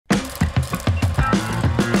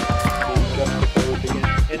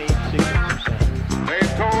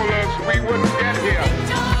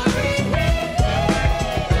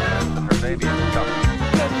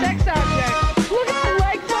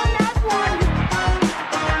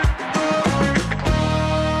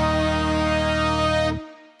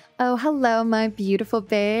hello, my beautiful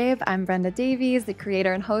babe. I'm Brenda Davies, the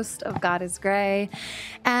creator and host of God is Gray.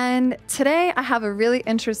 And today I have a really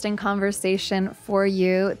interesting conversation for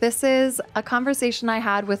you. This is a conversation I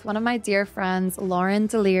had with one of my dear friends, Lauren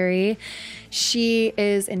Deleary. She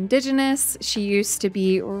is Indigenous. She used to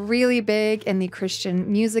be really big in the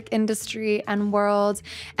Christian music industry and world.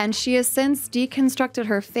 And she has since deconstructed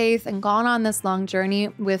her faith and gone on this long journey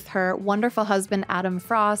with her wonderful husband, Adam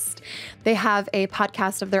Frost. They have a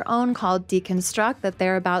podcast of their own called Deconstruct that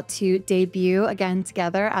they're about to debut again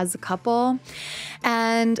together as a couple.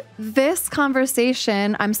 And this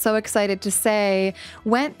conversation, I'm so excited to say,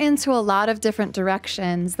 went into a lot of different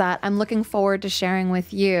directions that I'm looking forward to sharing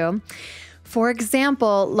with you. For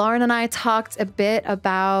example, Lauren and I talked a bit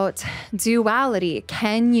about duality.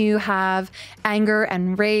 Can you have anger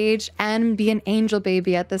and rage and be an angel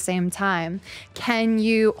baby at the same time? Can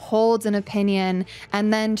you hold an opinion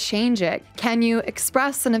and then change it? Can you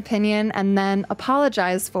express an opinion and then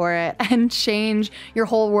apologize for it and change your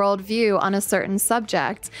whole worldview on a certain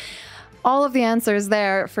subject? All of the answers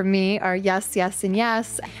there for me are yes, yes, and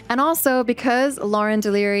yes. And also because Lauren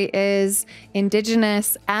Deleary is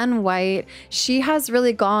Indigenous and white, she has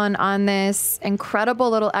really gone on this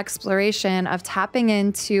incredible little exploration of tapping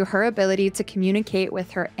into her ability to communicate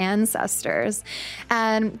with her ancestors.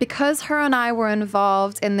 And because her and I were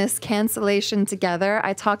involved in this cancellation together,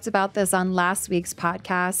 I talked about this on last week's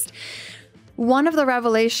podcast. One of the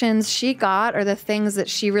revelations she got, or the things that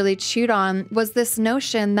she really chewed on, was this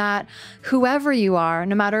notion that whoever you are,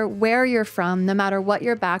 no matter where you're from, no matter what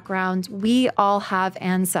your background, we all have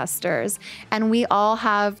ancestors, and we all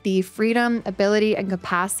have the freedom, ability, and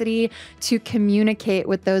capacity to communicate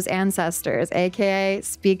with those ancestors, aka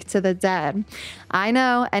speak to the dead. I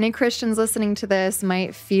know any Christians listening to this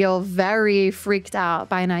might feel very freaked out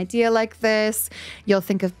by an idea like this. You'll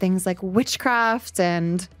think of things like witchcraft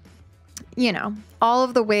and all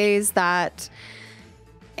of the ways that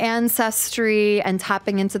ancestry and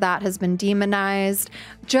tapping into that has been demonized.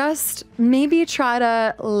 Just maybe try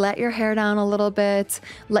to let your hair down a little bit,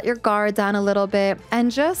 let your guard down a little bit, and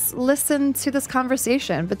just listen to this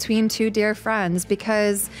conversation between two dear friends,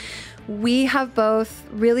 because we have both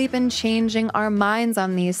really been changing our minds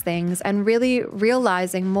on these things and really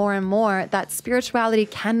realizing more and more that spirituality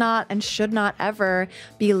cannot and should not ever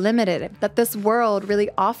be limited, that this world really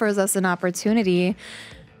offers us an opportunity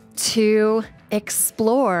to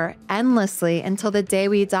explore endlessly until the day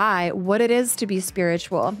we die what it is to be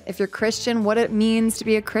spiritual. If you're Christian, what it means to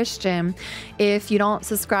be a Christian. If you don't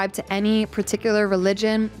subscribe to any particular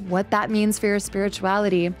religion, what that means for your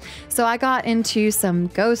spirituality. So I got into some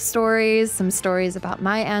ghost stories, some stories about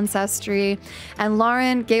my ancestry, and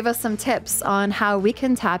Lauren gave us some tips on how we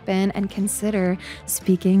can tap in and consider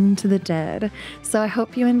speaking to the dead. So I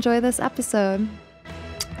hope you enjoy this episode.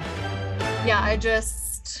 Yeah, I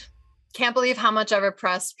just can't believe how much I've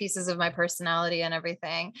repressed pieces of my personality and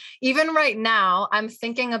everything. Even right now, I'm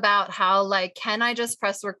thinking about how, can I just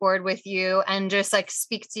press record with you and just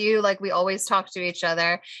speak to you like we always talk to each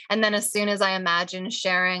other? And then as soon as I imagine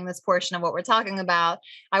sharing this portion of what we're talking about,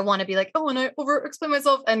 I want to be like, oh, and I over explain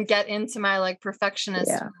myself and get into my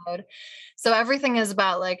perfectionist mode. So everything is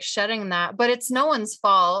about shedding that, but it's no one's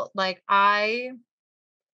fault. I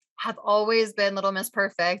have always been Little Miss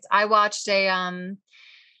Perfect. I watched a,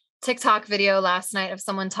 TikTok video last night of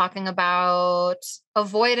someone talking about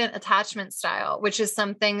avoidant attachment style, which is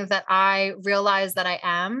something that I realized that I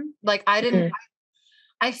am.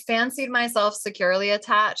 I fancied myself securely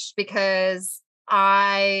attached because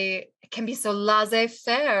I can be so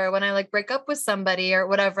laissez-faire when I break up with somebody or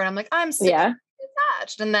whatever. And I'm I'm securely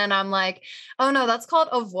attached. And then I'm oh no, that's called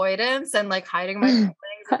avoidance and hiding my feelings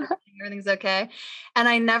and pretending everything's okay. And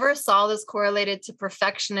I never saw this correlated to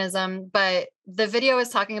perfectionism, but the video is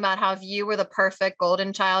talking about how if you were the perfect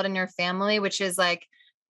golden child in your family, which is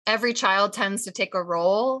every child tends to take a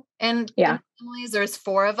role in families. There's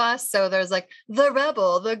 4 of us. So there's the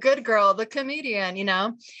rebel, the good girl, the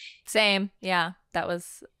comedian, Same. Yeah.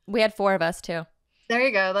 We had 4 of us too. There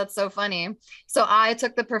you go. That's so funny. So I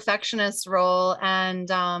took the perfectionist role and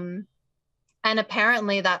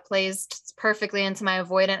apparently that plays perfectly into my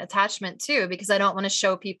avoidant attachment too, because I don't want to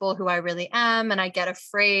show people who I really am. And I get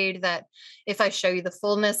afraid that if I show you the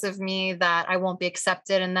fullness of me, that I won't be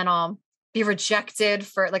accepted and then I'll be rejected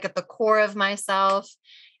for at the core of myself.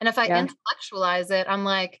 And if I intellectualize it, I'm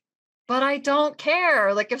but I don't care.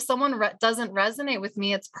 If someone doesn't resonate with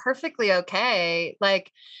me, it's perfectly okay.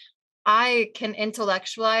 I can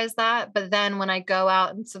intellectualize that, but then when I go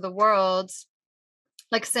out into the world,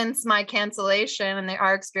 since my cancellation and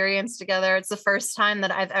our experience together, it's the first time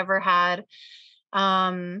that I've ever had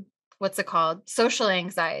what's it called? Social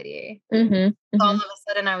anxiety. Mm-hmm. All of a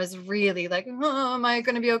sudden I was really like, oh, am I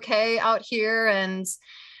going to be okay out here? And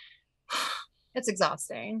it's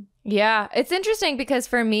exhausting. Yeah, it's interesting because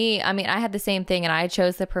for me, I mean, I had the same thing and I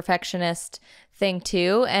chose the perfectionist thing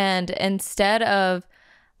too. And instead of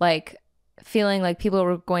like feeling like people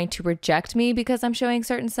were going to reject me because I'm showing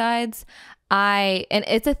certain sides, and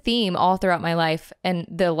it's a theme all throughout my life. And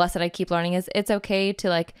the lesson I keep learning is it's okay to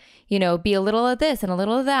like, you know, be a little of this and a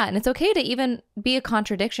little of that. And it's okay to even be a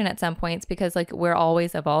contradiction at some points because like we're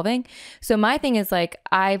always evolving. So my thing is like,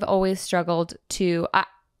 I've always struggled to,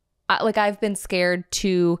 I've been scared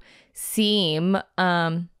to seem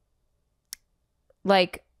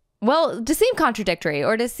like, well, to seem contradictory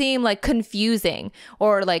or to seem like confusing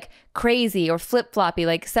or like crazy or flip-floppy.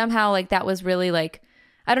 Like somehow like that was really like,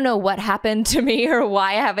 I don't know what happened to me or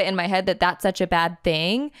why I have it in my head that that's such a bad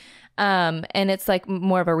thing. And it's like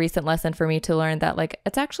more of a recent lesson for me to learn that like,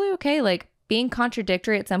 it's actually okay. Like being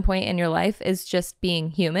contradictory at some point in your life is just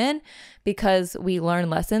being human because we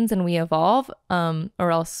learn lessons and we evolve,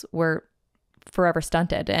 or else we're forever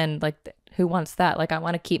stunted. And like, who wants that? Like, I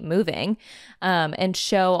want to keep moving, and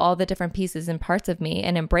show all the different pieces and parts of me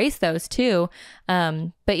and embrace those too.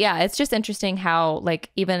 But yeah, it's just interesting how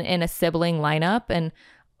like, even in a sibling lineup and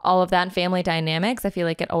all of that and family dynamics, I feel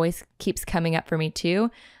like it always keeps coming up for me too.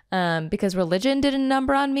 Because religion did a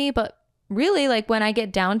number on me, but really like when I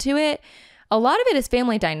get down to it, a lot of it is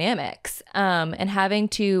family dynamics, and having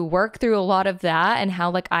to work through a lot of that and how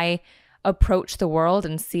like I approach the world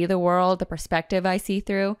and see the world, the perspective I see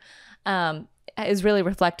through, is really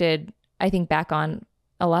reflected, I think, back on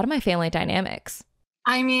a lot of my family dynamics.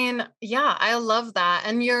 I mean, yeah, I love that.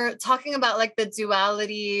 And you're talking about like the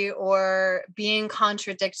duality or being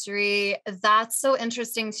contradictory. That's so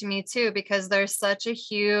interesting to me too, because there's such a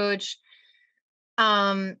huge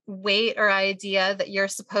weight or idea that you're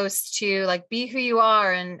supposed to like be who you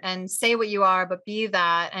are and say what you are, but be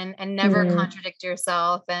that and never contradict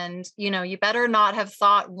yourself. And, you know, you better not have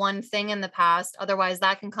thought one thing in the past. Otherwise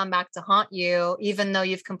that can come back to haunt you, even though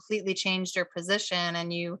you've completely changed your position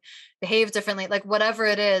and you behave differently, like whatever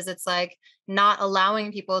it is, it's like not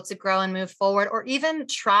allowing people to grow and move forward or even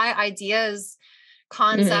try ideas,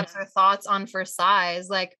 concepts or thoughts on for size.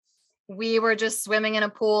 Like, we were just swimming in a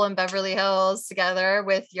pool in Beverly Hills together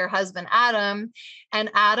with your husband, Adam.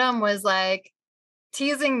 And Adam was like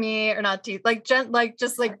teasing me or not tease, like,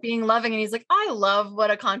 just like being loving. And he's like, I love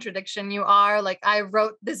what a contradiction you are. Like I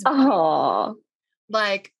wrote this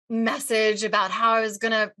like message about how I was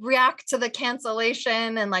going to react to the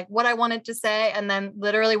cancellation and like what I wanted to say. And then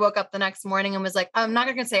literally woke up the next morning and was like, I'm not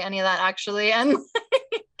going to say any of that actually. And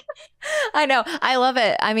I know. I love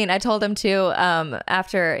it. I mean, I told him too,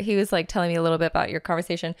 after he was like telling me a little bit about your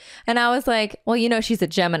conversation and I was like, well, you know, she's a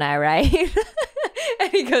Gemini, right?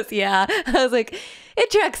 And he goes, yeah. I was like, it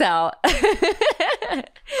checks out.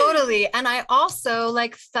 Totally. And I also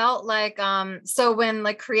like felt like, so when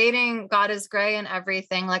like creating God is Gray and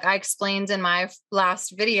everything, like I explained in my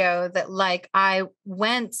last video that like I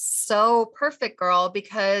went so perfect girl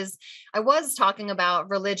because I was talking about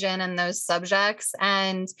religion and those subjects.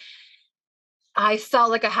 And I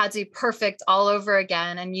felt like I had to be perfect all over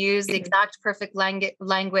again and use the exact perfect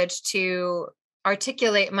language to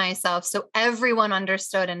articulate myself so everyone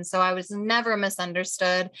understood. And so I was never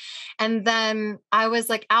misunderstood. And then I was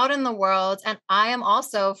like out in the world, and I am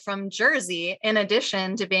also from Jersey, in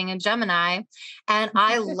addition to being a Gemini. And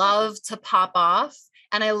I love to pop off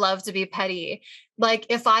and I love to be petty. Like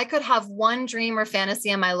if I could have one dream or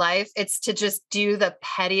fantasy in my life, it's to just do the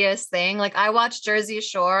pettiest thing. Like I watch Jersey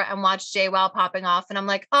Shore and watch JWoww popping off and I'm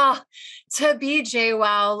like, oh, to be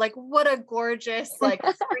JWoww, like what a gorgeous, like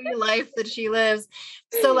free life that she lives.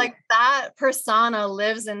 So like that persona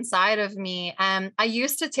lives inside of me. And I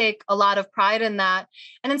used to take a lot of pride in that.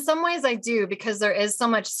 And in some ways I do, because there is so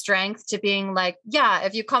much strength to being like, yeah,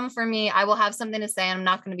 if you come for me, I will have something to say. And I'm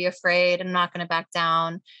not going to be afraid. I'm not going to back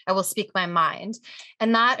down. I will speak my mind.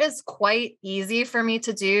 And that is quite easy for me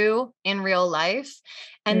to do in real life.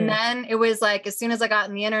 And then it was like, as soon as I got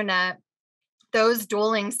on the internet, those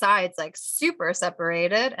dueling sides like super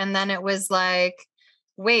separated. And then it was like,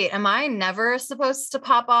 wait, am I never supposed to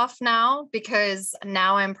pop off now? Because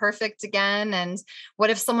now I'm perfect again. And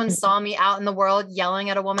what if someone saw me out in the world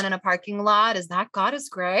yelling at a woman in a parking lot? Is that God is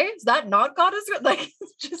Gray? Is that not God is Gray? Like,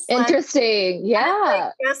 it's just interesting. Like,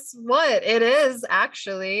 yeah. Like, guess what? It is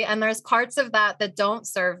actually. And there's parts of that that don't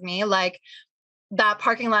serve me. Like that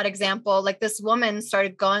parking lot example, like this woman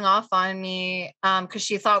started going off on me because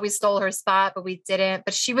she thought we stole her spot, but we didn't.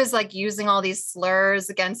 But she was like using all these slurs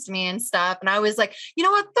against me and stuff. And I was like, you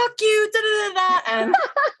know what? Fuck you. Da, da, da, da. And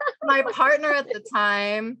my partner at the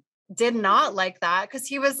time did not like that because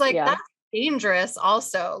he was like, Yeah. that's dangerous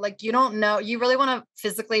also. Like, you don't know, you really want to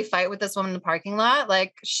physically fight with this woman in the parking lot?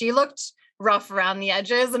 Like, she looked rough around the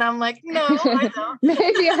edges, and I'm like, no, I don't.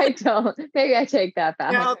 Maybe I don't. Maybe I take that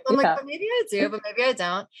back. Yeah, I'm like, but maybe I do, but maybe I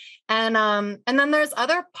don't. And then there's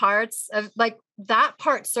other parts of like that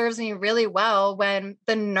part serves me really well when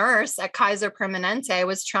the nurse at Kaiser Permanente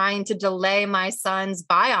was trying to delay my son's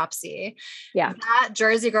biopsy. Yeah. That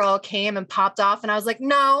Jersey girl came and popped off, and I was like,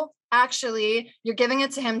 no, actually, you're giving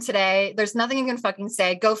it to him today. There's nothing you can fucking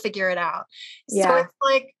say. Go figure it out. Yeah. So it's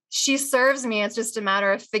like, she serves me. It's just a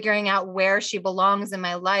matter of figuring out where she belongs in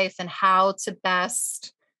my life and how to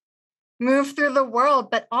best move through the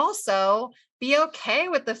world, but also be okay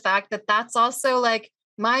with the fact that that's also like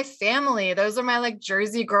my family. Those are my like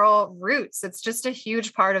Jersey girl roots. It's just a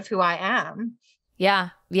huge part of who I am. Yeah.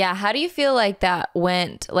 Yeah. How do you feel like that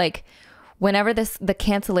went, like whenever the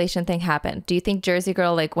cancellation thing happened? Do you think Jersey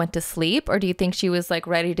girl like went to sleep, or do you think she was like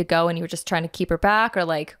ready to go and you were just trying to keep her back, or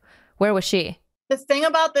like, where was she? The thing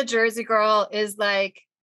about the Jersey girl is like,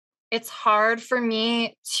 it's hard for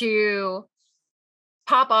me to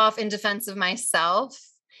pop off in defense of myself.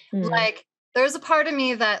 Like, there's a part of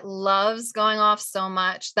me that loves going off so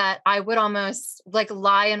much that I would almost like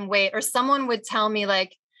lie in wait, or someone would tell me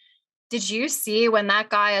like, did you see when that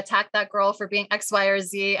guy attacked that girl for being X, Y, or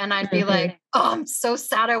Z? And I'd be like, oh, I'm so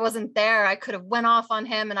sad I wasn't there. I could have went off on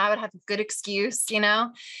him and I would have a good excuse, you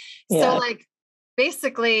know? Yeah. So like,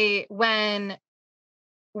 basically when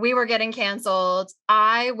we were getting canceled,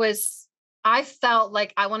 I felt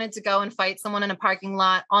like I wanted to go and fight someone in a parking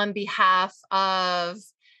lot on behalf of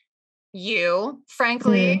you,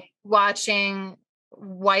 frankly, watching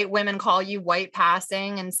white women call you white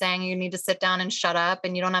passing and saying you need to sit down and shut up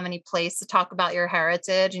and you don't have any place to talk about your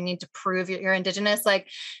heritage. You need to prove you're indigenous. Like,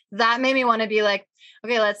 that made me want to be like,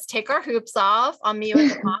 okay, let's take our hoops off. I'll meet you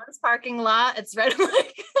at the mom's parking lot. It's red.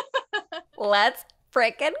 Like, let's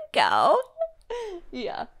freaking go.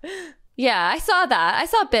 Yeah. Yeah, I saw that. I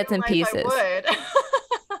saw bits and pieces. I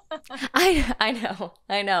would.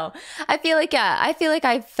 I know. I feel like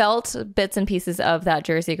I felt bits and pieces of that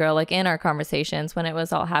Jersey girl, like in our conversations when it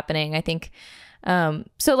was all happening. I think,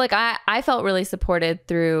 so like I felt really supported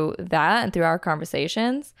through that and through our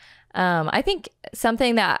conversations. I think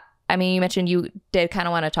something that, I mean, you mentioned you did kind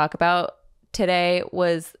of want to talk about today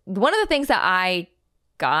was one of the things that I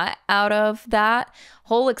got out of that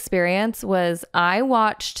whole experience was I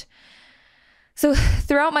watched, so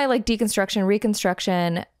throughout my like deconstruction,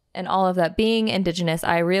 reconstruction, and all of that, being indigenous,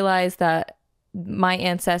 I realized that my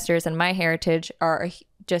ancestors and my heritage are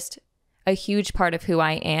just a huge part of who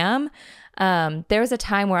I am. There was a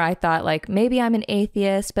time where I thought like, maybe I'm an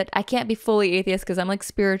atheist, but I can't be fully atheist because I'm like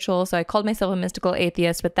spiritual. So I called myself a mystical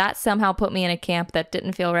atheist, but that somehow put me in a camp that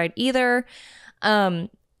didn't feel right either.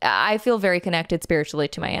 I feel very connected spiritually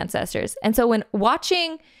to my ancestors. And so when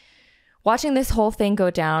watching this whole thing go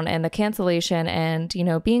down and the cancellation and, you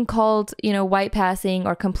know, being called, you know, white passing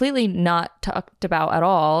or completely not talked about at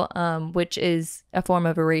all, which is a form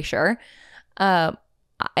of erasure,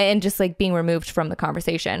 and just like being removed from the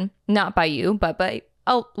conversation, not by you, but by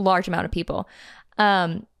a large amount of people.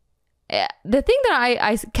 The thing that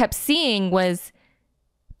I kept seeing was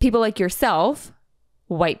people like yourself,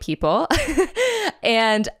 white people,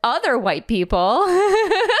 and other white people,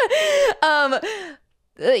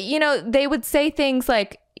 you know, they would say things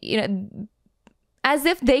like, you know, as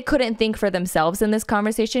if they couldn't think for themselves in this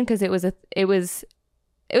conversation, because it was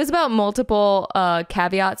about multiple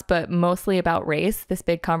caveats, but mostly about race, this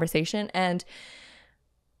big conversation. And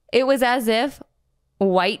it was as if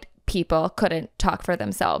white people couldn't talk for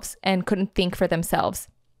themselves and couldn't think for themselves.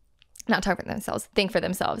 Not talk for themselves, think for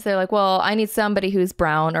themselves. They're like, well, I need somebody who's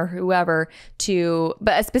brown or whoever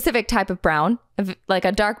but a specific type of brown, like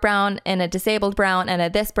a dark brown and a disabled brown and a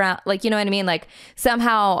this brown, like, you know what I mean? Like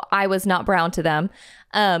somehow I was not brown to them.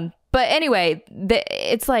 But anyway,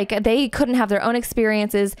 it's like they couldn't have their own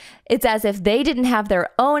experiences. It's as if they didn't have their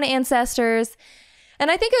own ancestors. And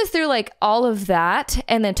I think it was through like all of that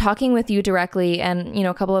and then talking with you directly and, you know,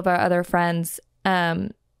 a couple of our other friends,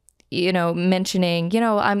 you know, mentioning, you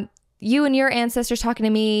know, you and your ancestors talking to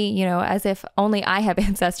me, you know, as if only I have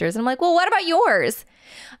ancestors. And I'm like, well, what about yours?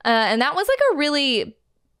 And that was like a really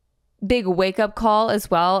big wake up call as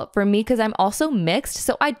well for me, because I'm also mixed.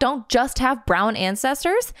 So I don't just have brown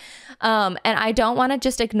ancestors. And I don't want to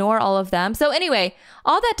just ignore all of them. So anyway,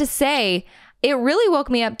 all that to say, it really woke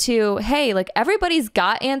me up to, hey, like everybody's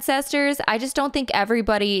got ancestors. I just don't think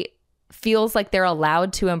everybody feels like they're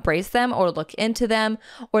allowed to embrace them or look into them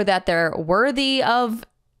or that they're worthy of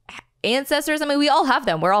ancestors. I mean, we all have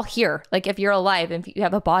them. We're all here. Like if you're alive and if you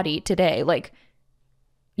have a body today, like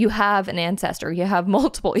you have an ancestor, you have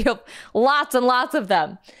multiple, you have lots and lots of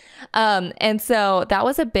them. And so that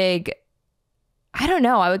was a big, I don't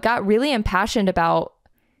know, I got really impassioned about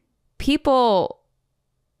people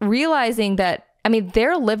realizing that, I mean,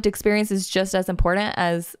 their lived experience is just as important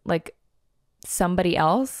as like somebody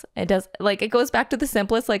else. It does, like, it goes back to the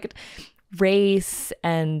simplest, like race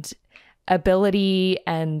and ability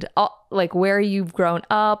and like where you've grown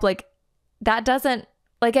up. Like that doesn't,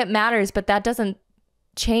 like, it matters, but that doesn't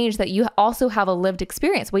change that you also have a lived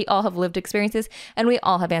experience. We all have lived experiences and we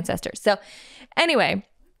all have ancestors. So anyway,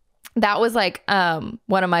 that was like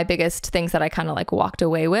one of my biggest things that I kind of like walked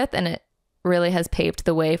away with, and it really has paved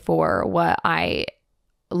the way for what I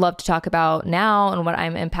love to talk about now and what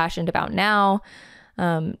I'm impassioned about now.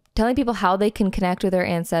 Telling people how they can connect with their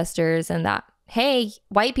ancestors, and that, hey,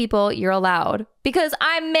 white people, you're allowed, because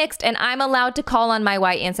I'm mixed and I'm allowed to call on my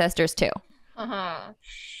white ancestors too. Uh-huh.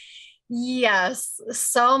 Yes,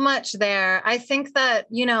 so much there. I think that,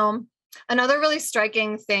 you know, another really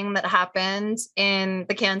striking thing that happened in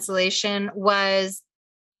the cancellation was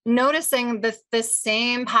noticing the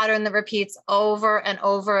same pattern that repeats over and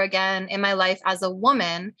over again in my life as a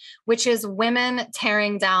woman, which is women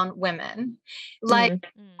tearing down women. Like,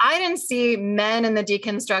 I didn't see men in the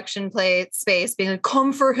deconstruction space being like,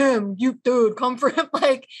 come for him, you dude, come for him.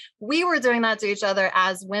 Like, we were doing that to each other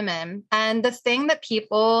as women. And the thing that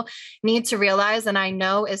people need to realize, and I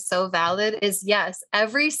know is so valid, is yes,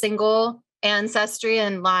 every single ancestry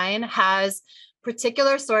and line has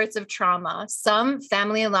particular sorts of trauma. Some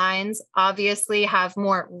family lines obviously have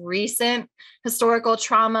more recent historical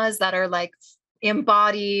traumas that are like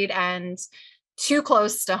embodied and too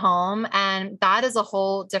close to home. And that is a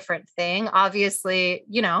whole different thing. Obviously,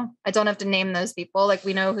 you know, I don't have to name those people, like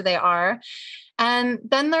we know who they are. And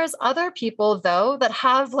then there's other people though, that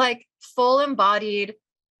have like full embodied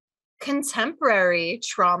contemporary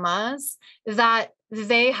traumas that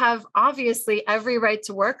they have obviously every right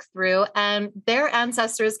to work through, and their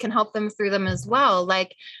ancestors can help them through them as well.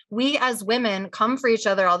 Like, we as women come for each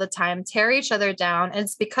other all the time, tear each other down. And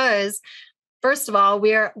it's because, first of all,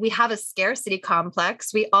 we have a scarcity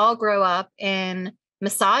complex. We all grow up in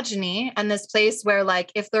misogyny and this place where,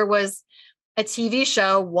 like, if there was a TV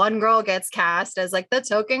show, one girl gets cast as like the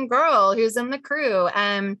token girl who's in the crew.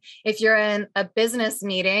 And if you're in a business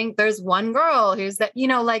meeting, there's one girl who's that, you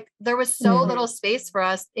know, like there was so little space for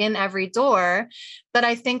us in every door that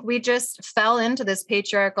I think we just fell into this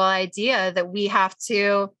patriarchal idea that we have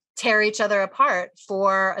to tear each other apart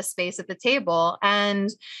for a space at the table. And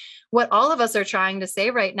what all of us are trying to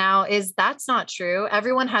say right now is that's not true.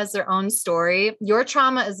 Everyone has their own story. Your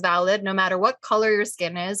trauma is valid, no matter what color your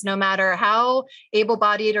skin is, no matter how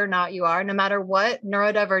able-bodied or not you are, no matter what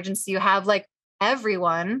neurodivergence you have. Like,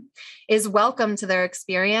 everyone is welcome to their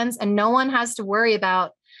experience, and no one has to worry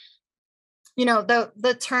about, you know,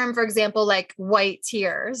 the term, for example, like white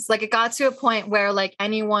tears. Like, it got to a point where like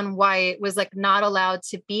anyone white was like not allowed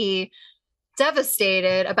to be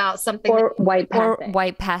devastated about something, or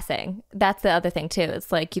white passing. That's the other thing too.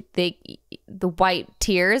 It's like the white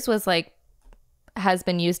tears was like, has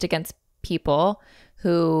been used against people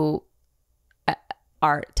who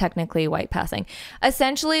are technically white passing.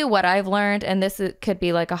 Essentially what I've learned, and this could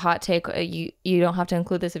be like a hot take, you don't have to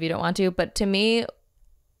include this if you don't want to, but to me,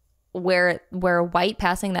 where white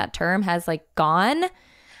passing, that term has like gone,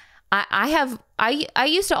 I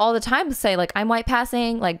used to all the time say like, I'm white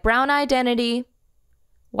passing, like brown identity,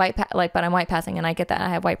 but I'm white passing, and I get that. I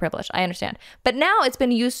have white privilege. I understand. But now it's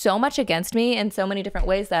been used so much against me in so many different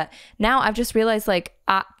ways that now I've just realized like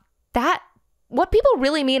that what people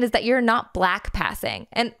really mean is that you're not black passing.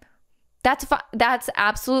 And that's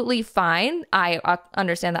absolutely fine. I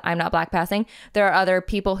understand that I'm not black passing. There are other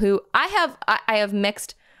people who I have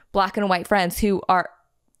mixed black and white friends who are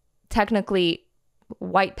technically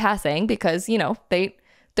white passing because, you know,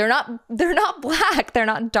 they're not black, they're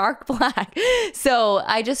not dark black. So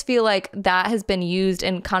I just feel like that has been used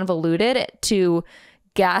and convoluted to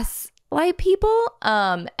gaslight people.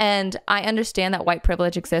 And I understand that white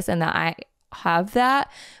privilege exists and that I have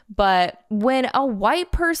that, but when a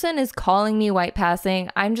white person is calling me white passing,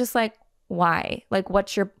 I'm just like, why? Like,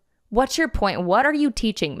 what's your point? What are you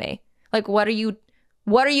teaching me? Like, what are you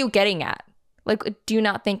getting at? Like, do you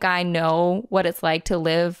not think I know what it's like to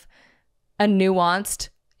live a nuanced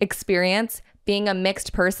experience being a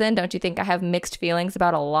mixed person? Don't you think I have mixed feelings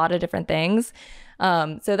about a lot of different things?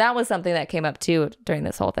 So that was something that came up too during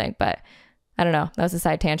this whole thing, but I don't know. That was a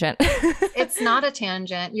side tangent. It's not a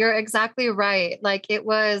tangent. You're exactly right. Like, it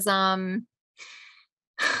was,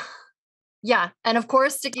 yeah. And of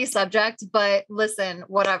course, sticky subject, but listen,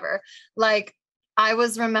 whatever. Like, I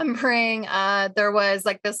was remembering there was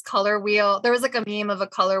like this color wheel. There was like a meme of a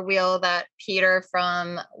color wheel that Peter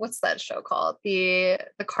from, what's that show called? The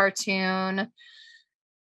cartoon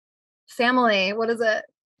Family. What is it?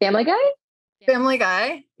 Family Guy? Family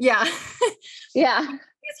Guy. Yeah. Yeah.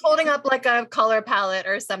 He's holding up like a color palette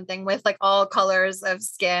or something with like all colors of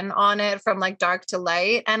skin on it from like dark to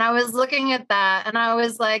light. And I was looking at that and I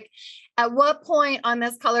was like, at what point on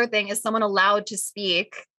this color thing is someone allowed to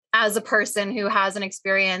speak as a person who has an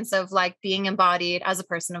experience of like being embodied as a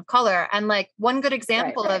person of color? And like one good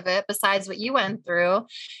example of it, besides what you went through,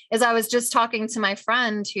 is I was just talking to my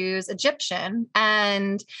friend who's Egyptian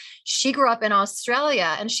and she grew up in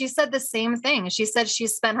Australia and she said the same thing. She said she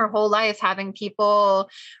spent her whole life having people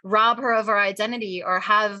rob her of her identity or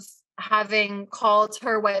having called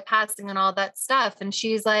her white passing and all that stuff. And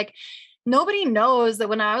she's like, nobody knows that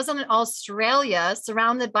when I was in Australia,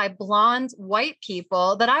 surrounded by blonde white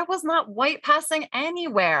people, that I was not white passing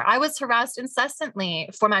anywhere. I was harassed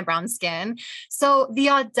incessantly for my brown skin. So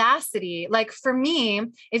the audacity, like for me,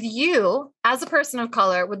 if you, as a person of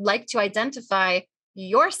color, would like to identify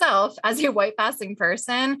yourself as a white passing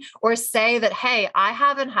person or say that, hey, I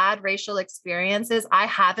haven't had racial experiences, I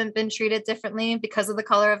haven't been treated differently because of the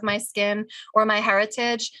color of my skin or my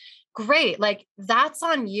heritage, great. Like that's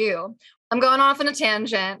on you. I'm going off on a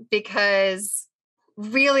tangent because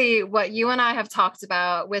really what you and I have talked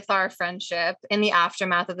about with our friendship in the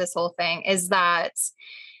aftermath of this whole thing is that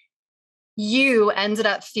you ended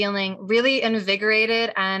up feeling really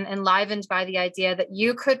invigorated and enlivened by the idea that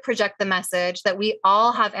you could project the message that we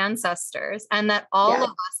all have ancestors and that all of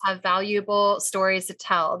us have valuable stories to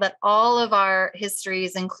tell, that all of our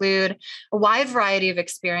histories include a wide variety of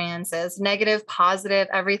experiences, negative, positive,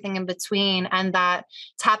 everything in between, and that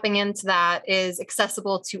tapping into that is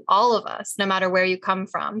accessible to all of us, no matter where you come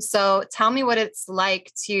from. So tell me what it's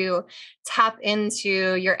like to tap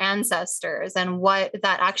into your ancestors and what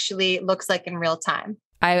that actually looks like in real time.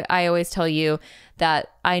 I always tell you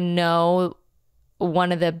that I know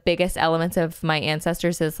one of the biggest elements of my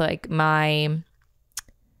ancestors is like my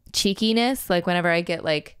cheekiness. Like whenever I get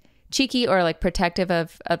like cheeky or like protective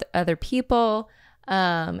of other people,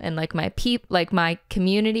 and like my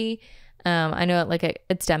community, I know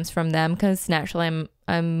it stems from them because naturally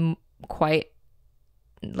I'm quite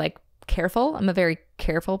like careful. I'm a very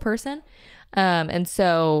careful person. And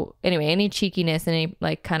so anyway, any cheekiness, any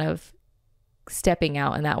like kind of stepping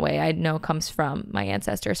out in that way, I know comes from my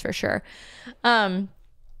ancestors for sure. And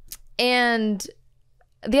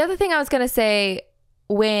the other thing I was going to say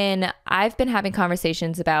when I've been having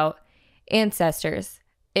conversations about ancestors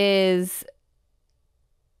is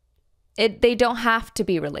they don't have to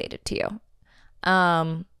be related to you.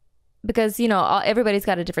 Because, you know, everybody's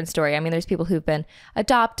got a different story. I mean, there's people who've been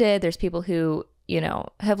adopted. There's people who, you know,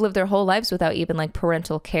 have lived their whole lives without even like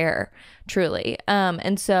parental care, truly.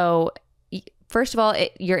 And so first of all,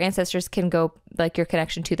 your ancestors can go, like your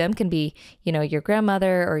connection to them can be, you know, your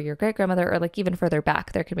grandmother or your great grandmother, or like even further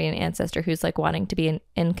back, there could be an ancestor who's like wanting to be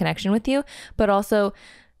in connection with you. But also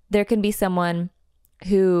there can be someone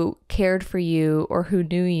who cared for you or who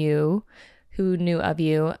knew of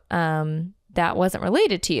you, that wasn't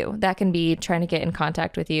related to you. That can be trying to get in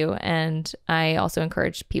contact with you. And I also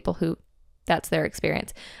encourage people who that's their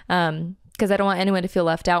experience. Because I don't want anyone to feel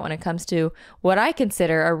left out when it comes to what I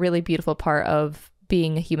consider a really beautiful part of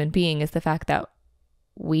being a human being is the fact that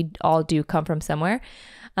we all do come from somewhere.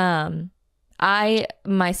 I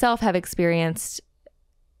myself have experienced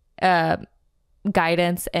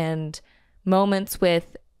guidance and moments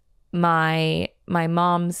with my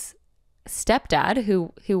mom's stepdad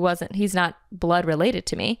he's not blood related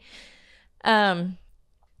to me. And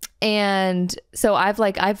so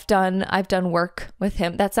I've done work with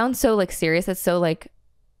him. That sounds so like serious. It's so like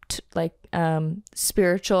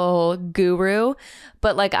spiritual guru,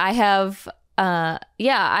 but like I have, I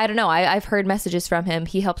don't know. I've heard messages from him.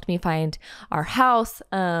 He helped me find our house.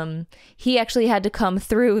 He actually had to come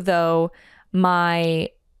through though my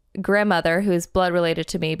grandmother, who's blood related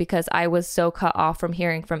to me, because I was so cut off from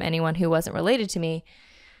hearing from anyone who wasn't related to me.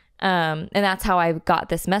 And that's how I got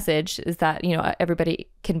this message, is that, you know, everybody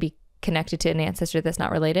can be connected to an ancestor that's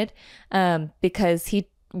not related, because he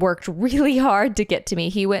worked really hard to get to me.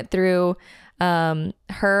 He went through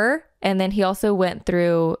her, and then he also went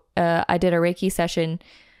through, I did a Reiki session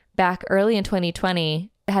back early in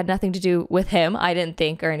 2020. It had nothing to do with him, I didn't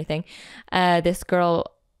think, or anything. This girl,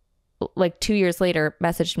 like 2 years later,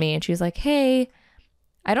 messaged me and she was like, hey,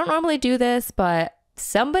 I don't normally do this, but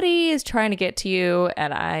somebody is trying to get to you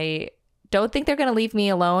and I don't think they're going to leave me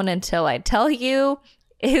alone until I tell you.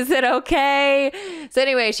 Is it okay? So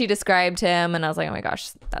anyway, she described him and I was like, oh my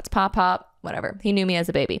gosh, that's Pop Pop. whatever. He knew me as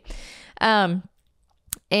a baby. And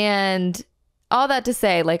all that to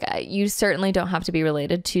say, like, you certainly don't have to be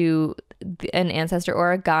related to an ancestor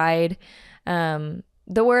or a guide.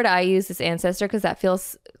 The word I use is ancestor because that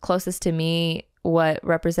feels closest to me, what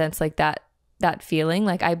represents like that feeling.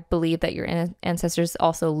 Like, I believe that your ancestors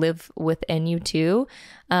also live within you too.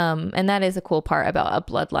 And that is a cool part about a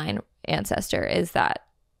bloodline ancestor, is that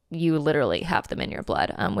you literally have them in your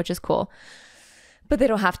blood, which is cool. But they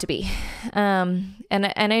don't have to be. And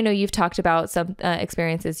I know you've talked about some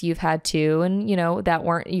experiences you've had too, and you know, that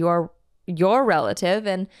weren't your relative.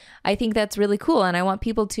 And I think that's really cool. And I want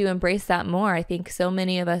people to embrace that more. I think so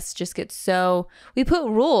many of us just we put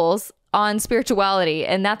rules on spirituality.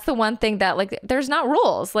 And that's the one thing that, like, there's not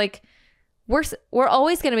rules. Like, we're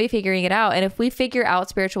always going to be figuring it out. And if we figure out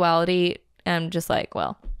spirituality, I'm just like,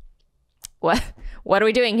 well, what are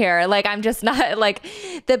we doing here? Like, I'm just not, like,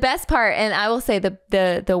 the best part. And I will say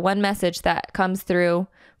the one message that comes through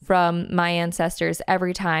from my ancestors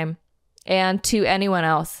every time, and to anyone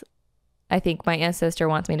else, I think my ancestor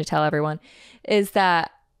wants me to tell everyone, is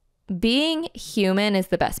that being human is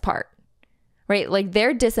the best part, right? Like,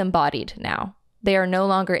 they're disembodied now. They are no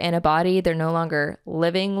longer in a body. They're no longer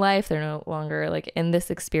living life. They're no longer like in this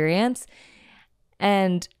experience.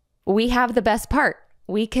 And we have the best part.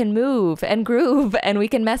 We can move and groove, and we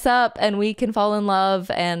can mess up, and we can fall in love,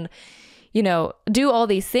 and, you know, do all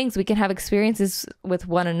these things. We can have experiences with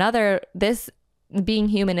one another. This being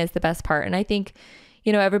human is the best part. And I think,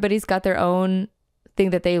 you know, everybody's got their own thing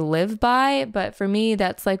that they live by. But for me,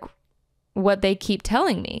 that's like what they keep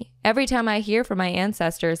telling me. Every time I hear from my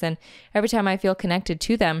ancestors and every time I feel connected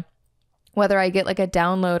to them, whether I get like a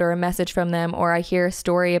download or a message from them, or I hear a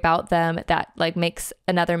story about them that like makes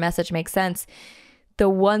another message make sense, the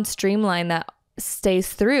one streamline that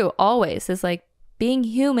stays through always is like, being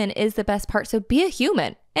human is the best part. So be a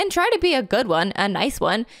human and try to be a good one, a nice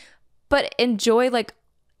one, but enjoy like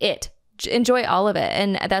enjoy all of it.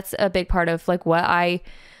 And that's a big part of like what I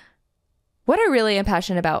really am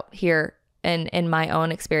passionate about here in my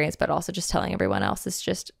own experience, but also just telling everyone else is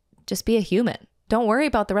just be a human. Don't worry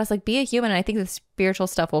about the rest. Like, be a human. And I think the spiritual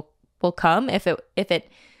stuff will come if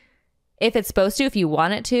it's supposed to, if you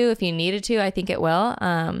want it to, if you need it to, I think it will.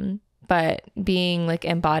 But being like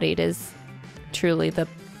embodied is truly the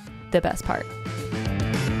best part.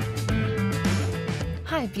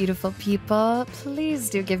 Hi, beautiful people. Please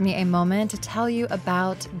do give me a moment to tell you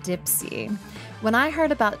about Dipsea. When I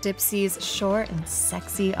heard about Dipsea's short and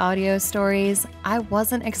sexy audio stories, I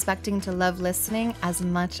wasn't expecting to love listening as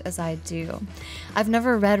much as I do. I've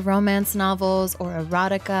never read romance novels or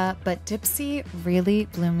erotica, but Dipsea really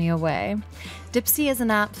blew me away. Dipsea is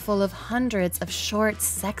an app full of hundreds of short,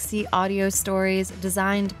 sexy audio stories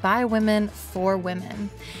designed by women for women.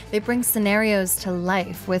 They bring scenarios to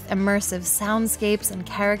life with immersive soundscapes and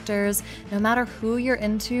characters, no matter who you're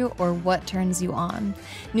into or what turns you on.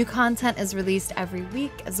 New content is released every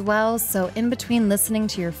week as well, so in between listening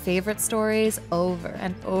to your favorite stories over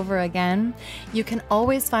and over again, you can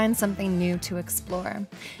always find something new to explore.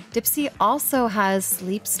 Dipsea also has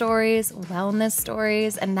sleep stories, wellness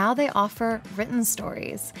stories, and now they offer written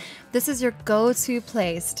stories. This is your go-to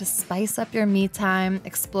place to spice up your me time,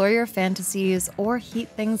 explore your fantasies, or heat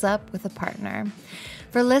things up with a partner.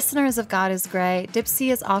 For listeners of God is Grey,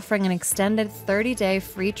 Dipsea is offering an extended 30-day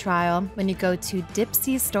free trial when you go to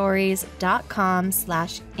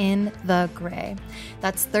dipseastories.com/inthegray.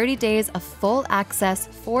 That's 30 days of full access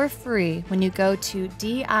for free when you go to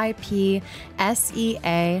DIPSEA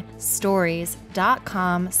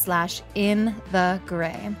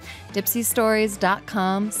stories.com/inthegray.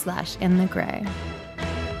 dipseastories.com/inthegray.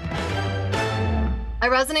 I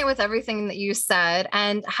resonate with everything that you said,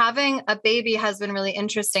 and having a baby has been really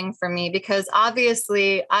interesting for me because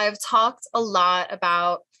obviously I've talked a lot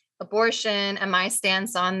about abortion and my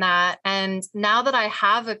stance on that. And now that I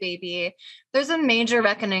have a baby, there's a major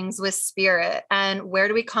reckonings with spirit and where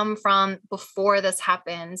do we come from before this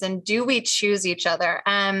happens? And do we choose each other?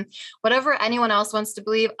 And whatever anyone else wants to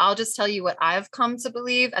believe, I'll just tell you what I've come to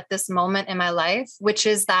believe at this moment in my life, which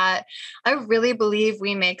is that I really believe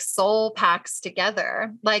we make soul pacts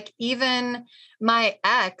together. Like even my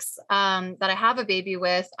ex that I have a baby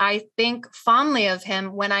with, I think fondly of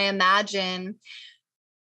him when I imagine,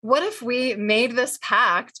 what if we made this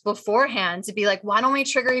pact beforehand to be like, why don't we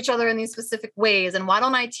trigger each other in these specific ways? And why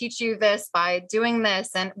don't I teach you this by doing this?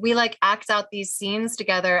 And we like act out these scenes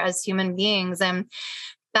together as human beings. And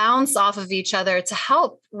bounce off of each other to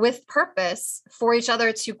help with purpose for each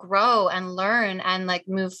other to grow and learn and like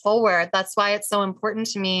move forward. That's why it's so important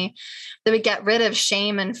to me that we get rid of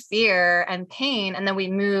shame and fear and pain, and then we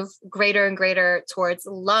move greater and greater towards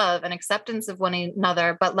love and acceptance of one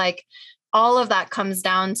another. But like, all of that comes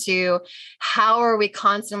down to how are we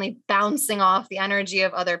constantly bouncing off the energy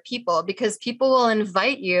of other people, because people will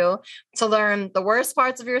invite you to learn the worst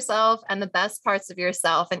parts of yourself and the best parts of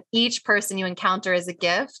yourself. And each person you encounter is a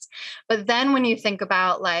gift. But then when you think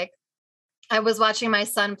about like, I was watching my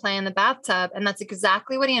son play in the bathtub, and that's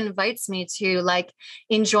exactly what he invites me to, like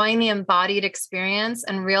enjoying the embodied experience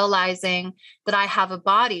and realizing that I have a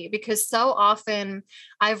body, because so often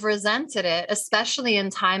I've resented it, especially in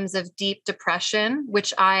times of deep depression,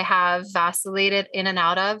 which I have vacillated in and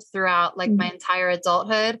out of throughout like my entire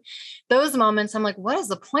adulthood. Those moments, I'm like, what is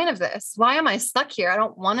the point of this? Why am I stuck here? I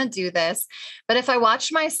don't want to do this. But if I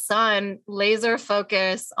watch my son laser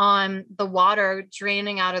focus on the water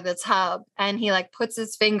draining out of the tub, and he like puts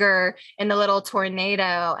his finger in the little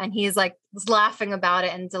tornado and he's like laughing about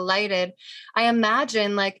it and delighted, I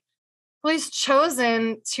imagine like, well, he's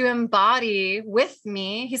chosen to embody with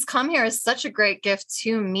me. He's come here as such a great gift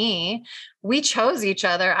to me. We chose each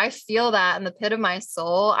other. I feel that in the pit of my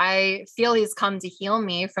soul. I feel he's come to heal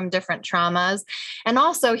me from different traumas. And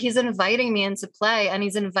also he's inviting me into play, and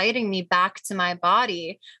he's inviting me back to my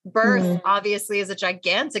body. Birth obviously is a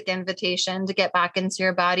gigantic invitation to get back into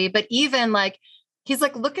your body. But even like, he's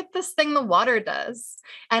like, look at this thing the water does.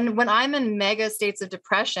 And when I'm in mega states of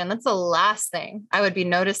depression, that's the last thing I would be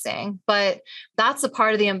noticing. But that's a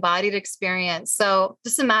part of the embodied experience. So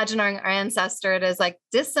just imagine our ancestor as like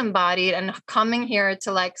disembodied and coming here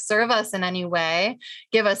to like serve us in any way,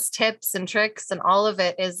 give us tips and tricks. And all of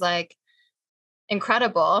it is like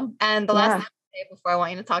incredible. And the last thing I say before I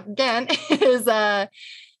want you to talk again is that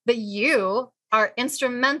you are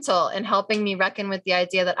instrumental in helping me reckon with the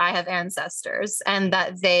idea that I have ancestors and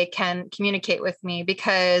that they can communicate with me.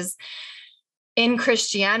 Because in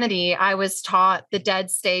Christianity, I was taught the dead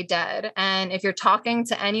stay dead. And if you're talking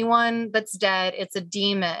to anyone that's dead, it's a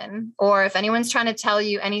demon. Or if anyone's trying to tell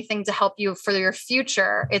you anything to help you for your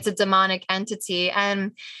future, it's a demonic entity.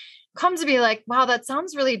 And come to be like, wow, that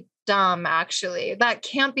sounds really dumb, actually. That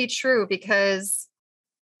can't be true, because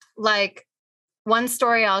like one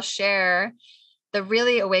story I'll share that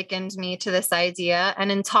really awakened me to this idea.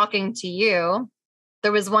 And in talking to you,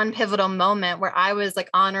 there was one pivotal moment where I was like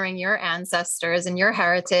honoring your ancestors and your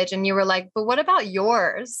heritage. And you were like, but what about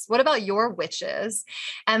yours? What about your witches?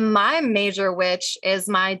 And my major witch is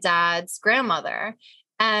my dad's grandmother.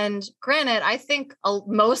 And granted, I think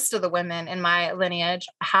most of the women in my lineage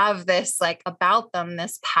have this like about them,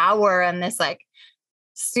 this power and this like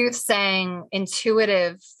soothsaying,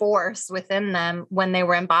 intuitive force within them when they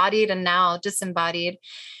were embodied and now disembodied.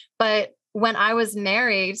 But when I was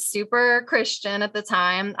married, super Christian at the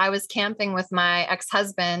time, I was camping with my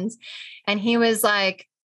ex-husband, and he was like,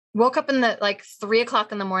 woke up in the like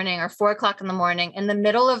 3:00 in the morning or 4:00 in the morning in the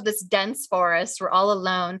middle of this dense forest. We're all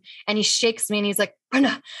alone. And he shakes me and he's like,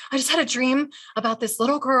 Brenda, I just had a dream about this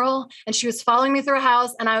little girl and she was following me through a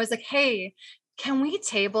house. And I was like, hey, can we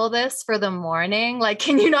table this for the morning? Like,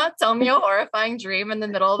 can you not tell me a horrifying dream in the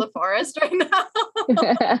middle of the forest right now?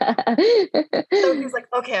 So he's like,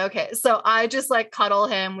 okay. So I just like cuddle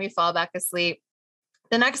him. We fall back asleep.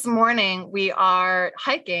 The next morning we are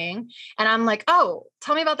hiking and I'm like, oh,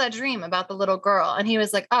 tell me about that dream about the little girl. And he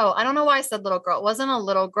was like, oh, I don't know why I said little girl. It wasn't a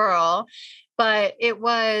little girl, but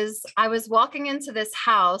I was walking into this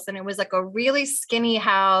house and it was like a really skinny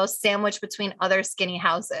house sandwiched between other skinny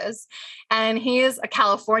houses. And he is a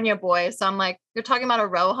California boy. So I'm like, you're talking about a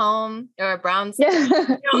row home or a brownstone?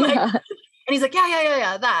 Yeah. And he's like,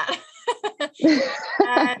 yeah, that.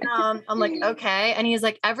 And I'm like, okay. And he's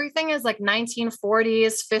like, everything is like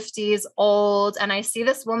 1940s, 50s old. And I see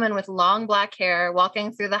this woman with long black hair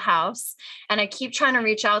walking through the house. And I keep trying to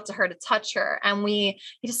reach out to her to touch her. And he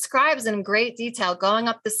describes in great detail going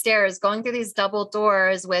up the stairs, going through these double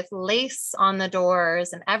doors with lace on the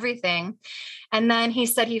doors and everything. And then he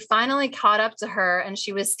said he finally caught up to her and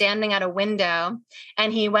she was standing at a window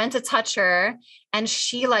and he went to touch her and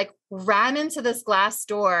she like ran into this glass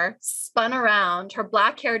door, spun around, her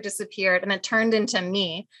black hair disappeared and it turned into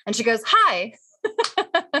me. And she goes, hi.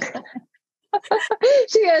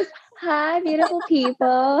 She goes, hi, beautiful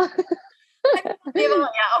people. Yeah,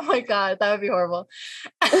 oh my God, that would be horrible.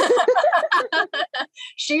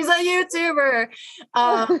 She's a YouTuber.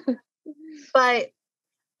 But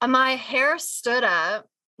my hair stood up.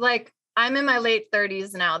 Like, I'm in my late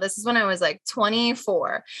 30s now. This is when I was like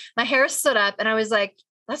 24. My hair stood up and I was like,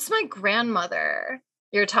 that's my grandmother.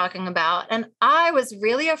 you're talking about. And I was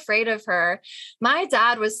really afraid of her. My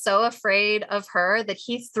dad was so afraid of her that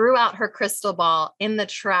he threw out her crystal ball in the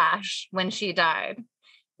trash when she died,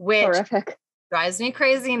 which Horrific. drives me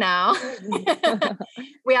crazy now.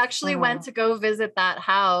 We actually went to go visit that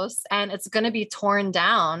house, and it's going to be torn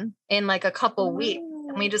down in like a couple weeks.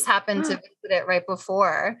 And we just happened to visit it right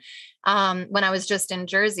before when I was just in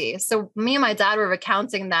Jersey. So me and my dad were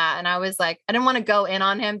recounting that. And I was like, I didn't want to go in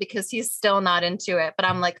on him because he's still not into it. But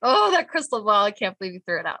I'm like, oh, that crystal ball. I can't believe he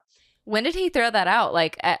threw it out. When did he throw that out?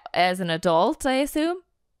 Like as an adult, I assume?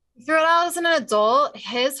 He threw it out as an adult.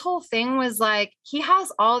 His whole thing was like, he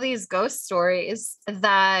has all these ghost stories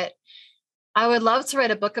that I would love to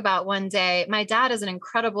write a book about one day. My dad is an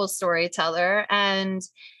incredible storyteller, and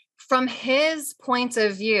from his point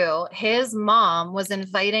of view, his mom was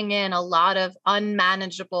inviting in a lot of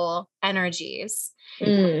unmanageable energies.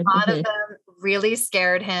 A lot of them really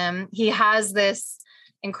scared him. He has this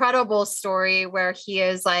incredible story where he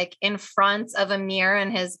is like in front of a mirror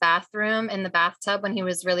in his bathroom in the bathtub when he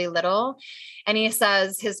was really little. And he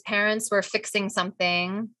says his parents were fixing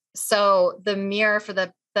something. So the mirror for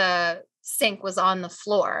the sink was on the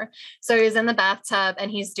floor. So he's in the bathtub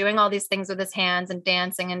and he's doing all these things with his hands and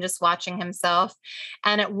dancing and just watching himself.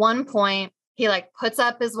 And at one point he like puts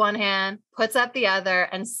up his one hand, puts up the other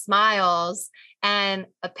and smiles. And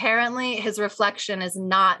apparently his reflection is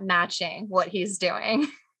not matching what he's doing.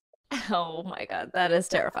 Oh my God. That is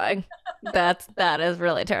terrifying. That is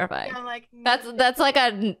really terrifying. I'm like,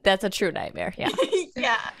 That's a true nightmare. Yeah.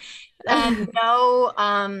 yeah. And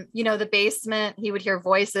the basement, he would hear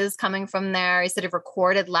voices coming from there. He said he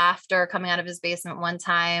recorded laughter coming out of his basement one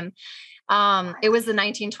time. It was the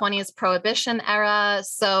 1920s Prohibition era.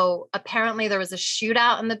 So apparently there was a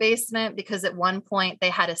shootout in the basement because at one point they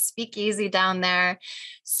had a speakeasy down there.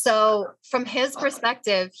 So from his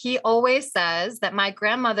perspective, he always says that my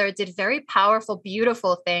grandmother did very powerful,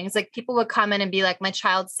 beautiful things. Like people would come in and be like, my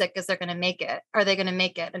child's sick. Is they going to make it? Are they going to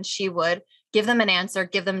make it? And she would give them an answer,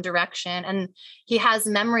 give them direction. And he has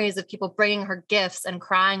memories of people bringing her gifts and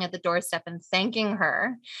crying at the doorstep and thanking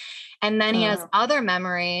her. And then he has other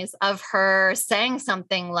memories of her saying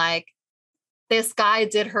something like, this guy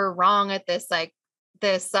did her wrong at this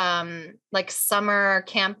summer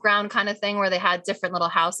campground kind of thing where they had different little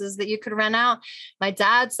houses that you could rent out. My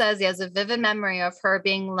dad says he has a vivid memory of her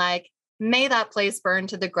being like, may that place burn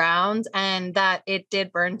to the ground, and that it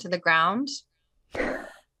did burn to the ground.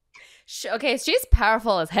 Okay, she's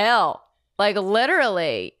powerful as hell. Like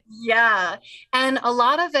literally. Yeah. And a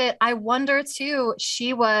lot of it, I wonder too, she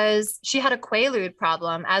had a quaalude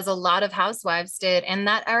problem, as a lot of housewives did in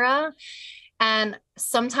that era. And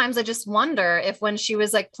sometimes I just wonder if when she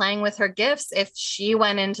was like playing with her gifts, if she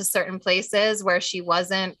went into certain places where she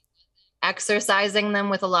wasn't exercising them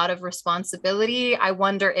with a lot of responsibility. I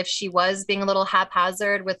wonder if she was being a little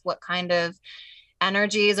haphazard with what kind of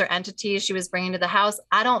energies or entities she was bringing to the house.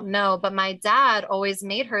 I don't know, but my dad always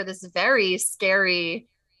made her this very scary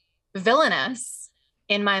villainess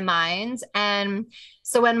in my mind. And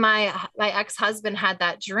so when my ex-husband had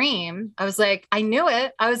that dream, I was like, I knew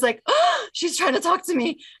it. I was like, oh, she's trying to talk to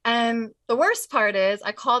me. And the worst part is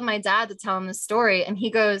I called my dad to tell him the story. And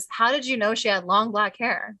he goes, how did you know she had long black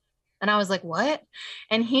hair? And I was like, what?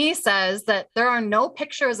 And he says that there are no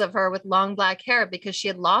pictures of her with long black hair because she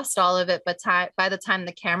had lost all of it by the time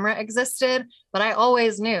the camera existed. But I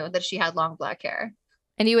always knew that she had long black hair.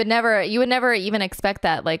 And you would never even expect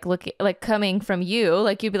that, like coming from you.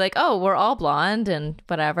 Like you'd be like, oh, we're all blonde and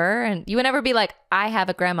whatever. And you would never be like, I have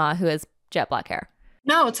a grandma who has jet black hair.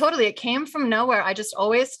 No, totally. It came from nowhere. I just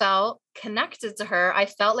always felt connected to her. I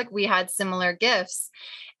felt like we had similar gifts.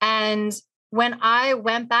 And when I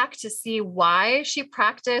went back to see why she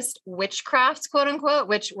practiced witchcraft, quote unquote,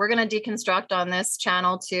 which we're going to deconstruct on this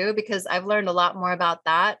channel too, because I've learned a lot more about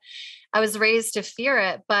that. I was raised to fear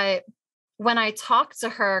it. But when I talked to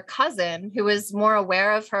her cousin, who was more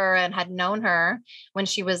aware of her and had known her when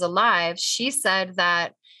she was alive, she said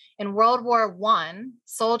that in World War I,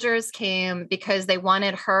 soldiers came because they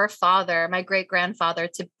wanted her father, my great-grandfather,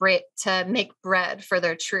 to make bread for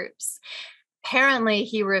their troops. Apparently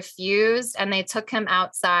he refused, and they took him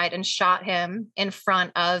outside and shot him in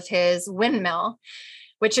front of his windmill,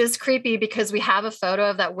 which is creepy because we have a photo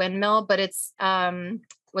of that windmill, but it's,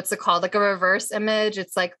 what's it called? Like a reverse image.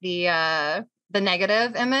 It's like the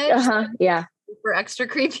negative image. Yeah. Super extra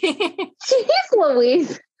creepy. Jeez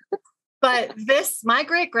Louise. But my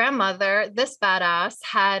great-grandmother, this badass,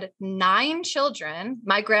 had 9 children.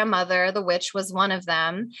 My grandmother, the witch, was one of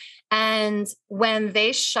them. And when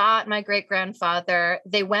they shot my great-grandfather,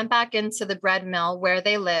 they went back into the bread mill where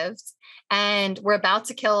they lived. and were about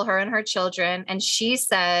to kill her and her children. And she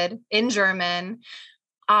said in German,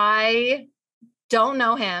 I don't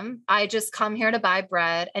know him. I just come here to buy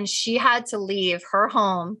bread. And she had to leave her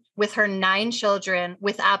home with her 9 children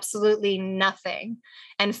with absolutely nothing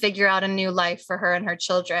and figure out a new life for her and her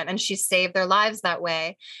children. And she saved their lives that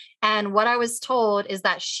way. And what I was told is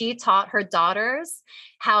that she taught her daughters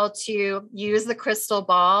how to use the crystal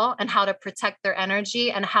ball and how to protect their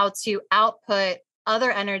energy and how to output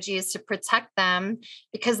other energies to protect them,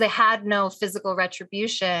 because they had no physical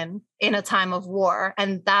retribution in a time of war.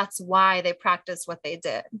 And that's why they practiced what they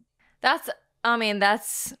did. That's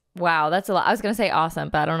wow. That's a lot. I was going to say awesome,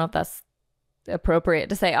 but I don't know if that's appropriate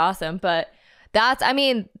to say awesome, but that's,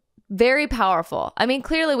 very powerful.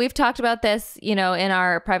 Clearly we've talked about this, in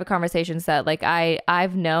our private conversations that like,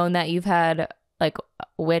 I've known that you've had like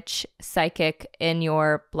witch psychic in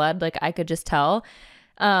your blood. Like I could just tell.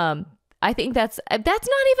 I think that's not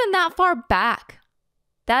even that far back.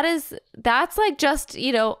 That's like just,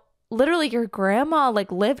 literally your grandma like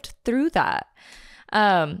lived through that.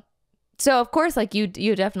 So of course, like you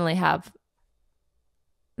definitely have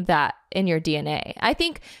that in your DNA. I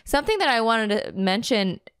think something that I wanted to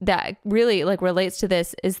mention that really like relates to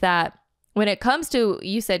this is that when it comes to,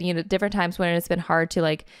 you said, different times when it's been hard to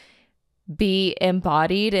like be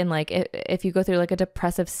embodied, and like if you go through like a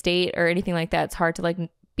depressive state or anything like that, it's hard to like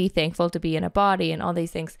be thankful to be in a body and all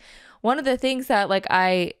these things. One of the things that like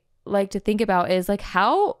I like to think about is like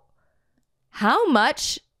how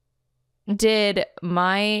much did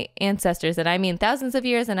my ancestors, and I mean thousands of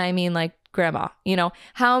years, and I mean like grandma,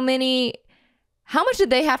 how much did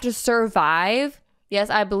they have to survive? Yes,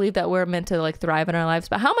 I believe that we're meant to like thrive in our lives,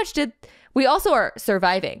 but how much did we also are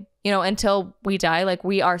surviving, until we die? Like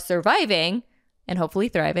we are surviving and hopefully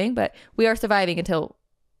thriving, but we are surviving until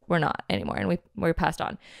we're not anymore and we're passed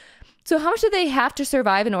on. So how much did they have to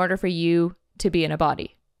survive in order for you to be in a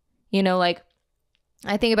body? Like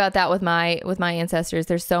I think about that with my ancestors.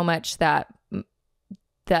 There's so much that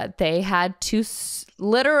they had to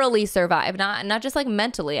literally survive, not just like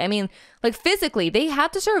mentally. Like physically, they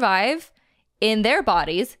had to survive in their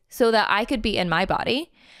bodies so that I could be in my body.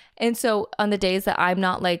 And so on the days that I'm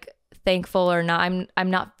not like thankful or not,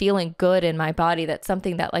 I'm not feeling good in my body, that's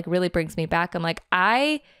something that like really brings me back. I'm like,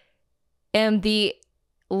 I am the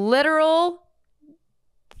literal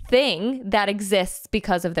thing that exists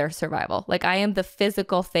because of their survival. Like I am the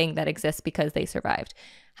physical thing that exists because they survived.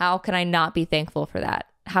 How can I not be thankful for that?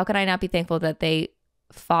 How can I not be thankful that they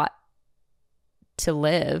fought to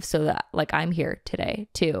live so that like I'm here today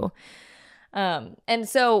too? And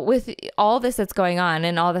so with all this that's going on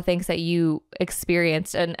and all the things that you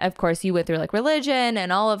experienced, and of course you went through like religion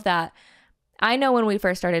and all of that, I know when we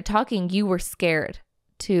first started talking, you were scared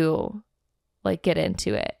to like get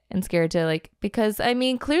into it and scared to like, because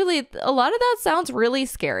clearly a lot of that sounds really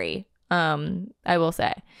scary. I will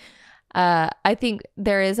say, I think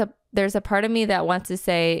there's a part of me that wants to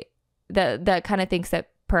say that kind of thinks that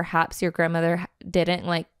perhaps your grandmother didn't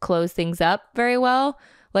like close things up very well.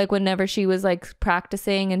 Like whenever she was like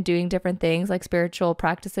practicing and doing different things, like spiritual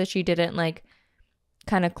practices, she didn't like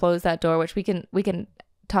kind of close that door, which we can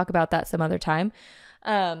talk about that some other time.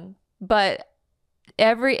 But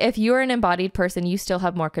if you're an embodied person, you still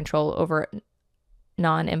have more control over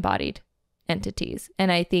non-embodied entities. And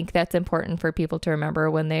I think that's important for people to remember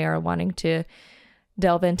when they are wanting to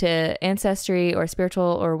delve into ancestry or spiritual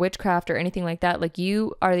or witchcraft or anything like that. Like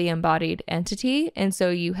you are the embodied entity. And so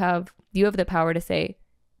you have the power to say,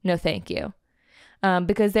 no, thank you.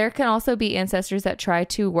 Because there can also be ancestors that try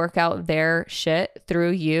to work out their shit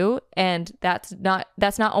through you. And that's not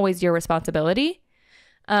always your responsibility.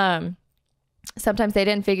 Sometimes they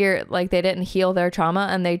didn't they didn't heal their trauma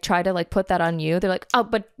and they try to like put that on you. They're like, oh,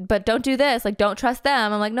 but don't do this. Like, don't trust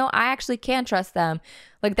them. I'm like, no, I actually can trust them.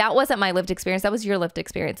 Like that wasn't my lived experience. That was your lived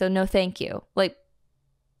experience. So no, thank you. Like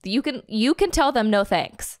you can tell them no,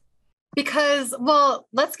 thanks. Because, well,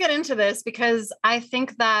 let's get into this because I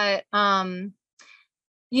think that,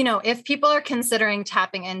 if people are considering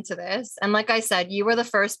tapping into this, and like I said, you were the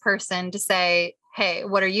first person to say, hey,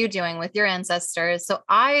 what are you doing with your ancestors? So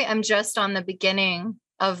I am just on the beginning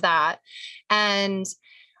of that. And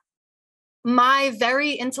my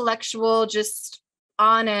very intellectual, just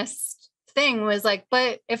honest thing was like,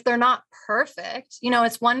 but if they're not perfect,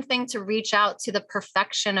 it's one thing to reach out to the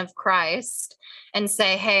perfection of Christ and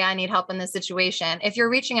say, hey, I need help in this situation. If you're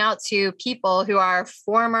reaching out to people who are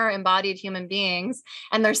former embodied human beings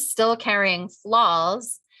and they're still carrying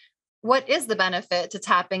flaws, what is the benefit to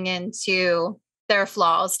tapping into their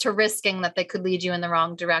flaws, to risking that they could lead you in the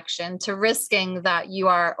wrong direction, to risking that you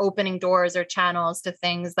are opening doors or channels to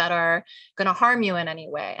things that are going to harm you in any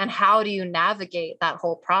way? And how do you navigate that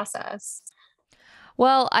whole process?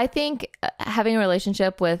 Well, I think having a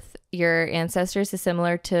relationship with your ancestors is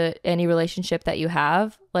similar to any relationship that you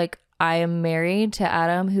have. Like, I am married to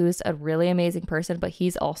Adam, who's a really amazing person, but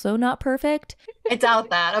he's also not perfect. I doubt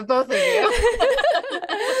that of both of you.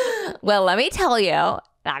 Well, let me tell you,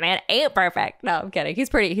 that man ain't perfect. No, I'm kidding. He's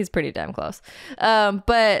pretty damn close.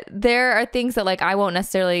 But there are things that like I won't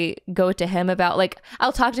necessarily go to him about. Like,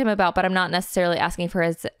 I'll talk to him about, but I'm not necessarily asking for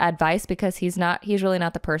his advice because he's really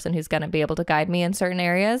not the person who's going to be able to guide me in certain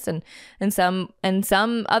areas. And in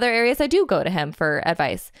some other areas, I do go to him for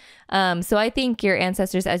advice. So I think your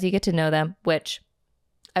ancestors, as you get to know them, which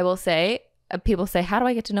I will say, people say, how do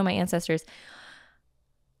I get to know my ancestors?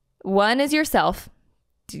 One is yourself.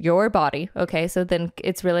 Your body. Okay. So then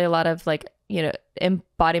it's really a lot of like, you know,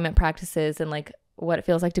 embodiment practices and like what it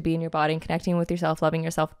feels like to be in your body and connecting with yourself, loving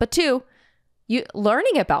yourself. But two, you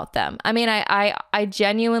learning about them. I mean, I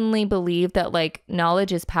genuinely believe that like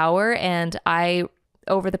knowledge is power. And I,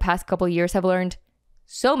 over the past couple of years, have learned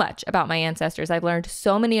so much about my ancestors. I've learned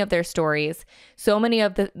so many of their stories, so many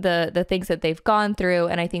of the things that they've gone through.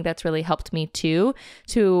 And I think that's really helped me too,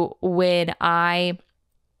 to when I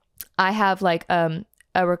have like,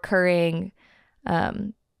 a recurring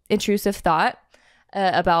intrusive thought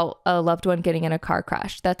about a loved one getting in a car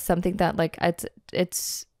crash. That's something that like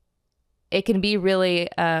it can be really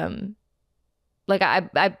like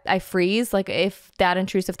I freeze like if that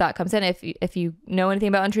intrusive thought comes in. If you know anything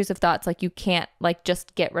about intrusive thoughts, like you can't like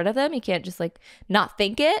just get rid of them. You can't just like not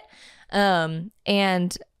think it.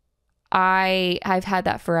 And I've had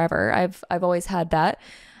that forever. I've always had that.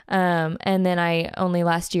 And then I only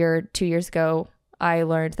last year, 2 years ago, I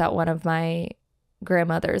learned that one of my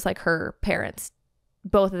grandmothers, like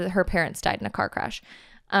both of her parents died in a car crash.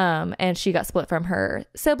 And she got split from her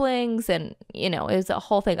siblings and, you know, it was a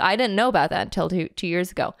whole thing. I didn't know about that until two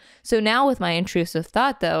years ago. So now with my intrusive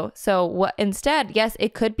thought though, so what instead, yes,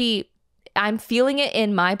 it could be, I'm feeling it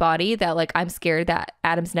in my body that like, I'm scared that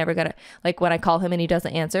Adam's never gonna, like when I call him and he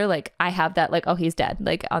doesn't answer, like I have that like, oh, he's dead,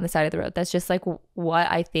 like on the side of the road. That's just like what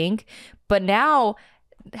I think. But now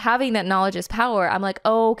having that knowledge is power. I'm like,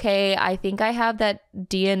 oh, okay, I think I have that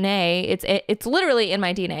DNA. It's literally in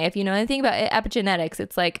my DNA. If you know anything about epigenetics,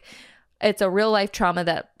 it's like it's a real life trauma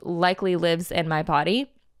that likely lives in my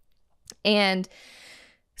body. And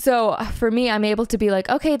so for me, I'm able to be like,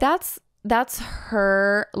 okay, that's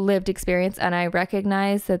her lived experience, and I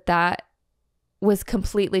recognize that was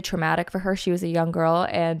completely traumatic for her. She was a young girl,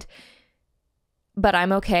 but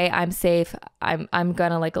I'm okay. I'm safe. I'm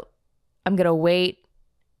gonna wait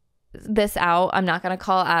this out. I'm not going to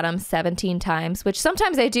call Adam 17 times, which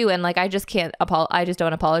sometimes I do. And like, I just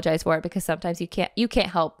don't apologize for it because sometimes you can't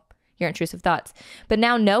help your intrusive thoughts. But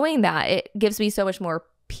now knowing that, it gives me so much more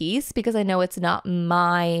peace because I know it's not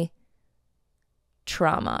my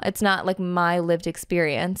trauma. It's not like my lived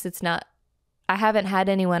experience. I haven't had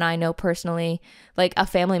anyone I know personally, like a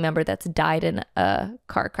family member that's died in a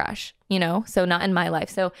car crash, you know, so not in my life.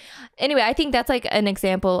 So anyway, I think that's like an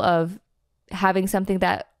example of having something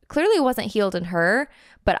that clearly wasn't healed in her,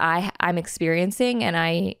 but I'm experiencing, and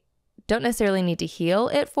I don't necessarily need to heal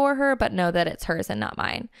it for her, but know that it's hers and not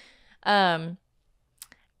mine.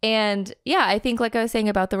 And yeah, I think like I was saying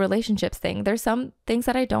about the relationships thing, there's some things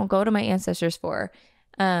that I don't go to my ancestors for,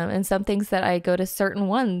 and some things that I go to certain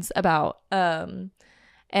ones about. And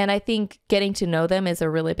I think getting to know them is a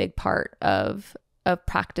really big part of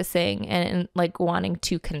practicing and like wanting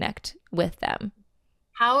to connect with them.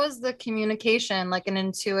 How is the communication, like an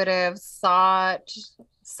intuitive thought,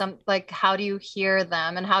 like how do you hear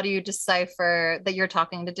them and how do you decipher that you're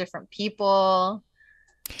talking to different people?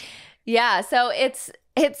 Yeah, so it's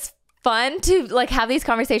fun to like have these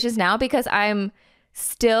conversations now because I'm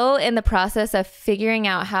still in the process of figuring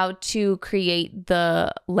out how to create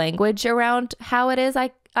the language around how it is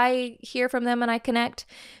I hear from them and I connect,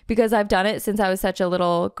 because I've done it since I was such a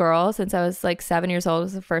little girl. Since I was like 7 years old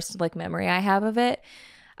was the first like memory I have of it.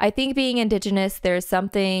 I think being Indigenous, there's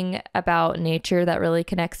something about nature that really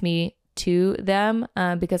connects me to them,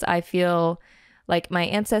 because I feel like my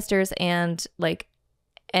ancestors and like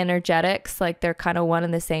energetics, like they're kind of one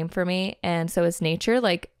and the same for me. And so is nature.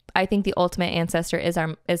 Like I think the ultimate ancestor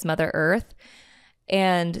is Mother Earth.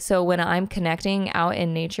 And so when I'm connecting out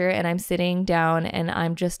in nature and I'm sitting down and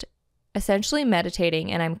I'm just essentially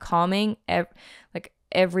meditating and I'm calming like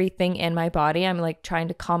everything in my body, I'm like trying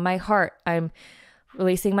to calm my heart. I'm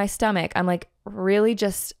releasing my stomach. I'm like really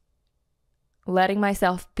just letting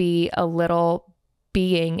myself be a little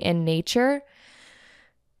being in nature.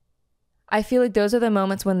 I feel like those are the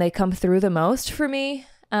moments when they come through the most for me.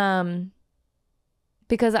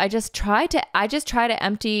 Because I just try to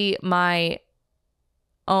empty my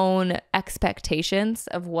own expectations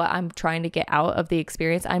of what I'm trying to get out of the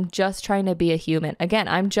experience. I'm just trying to be a human. Again,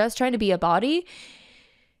 I'm just trying to be a body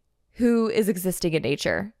who is existing in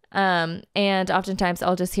nature. And oftentimes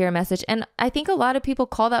I'll just hear a message, and I think a lot of people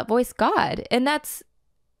call that voice God, and that's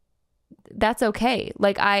okay.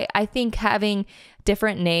 Like I think having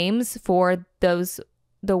different names for those,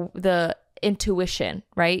 the intuition,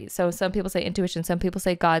 right? So some people say intuition, some people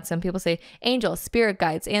say God, some people say angels, spirit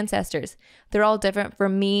guides, ancestors. They're all different. For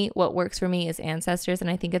me, what works for me is ancestors. And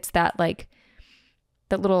I think it's that like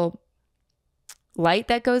that little light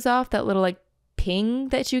that goes off, that little like ping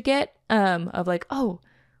that you get of like, oh,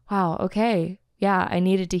 wow, okay. Yeah, I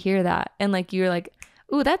needed to hear that. And like you're like,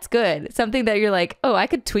 ooh, that's good. Something that you're like, oh, I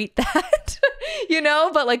could tweet that, you know,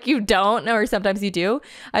 but like you don't, or sometimes you do.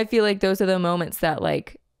 I feel like those are the moments that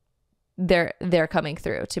like they're coming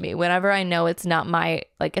through to me whenever I know it's not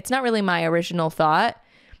really my original thought,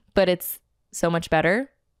 but it's so much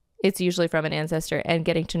better. It's usually from an ancestor, and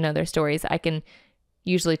getting to know their stories, I can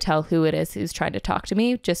usually tell who it is who's trying to talk to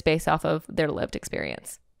me just based off of their lived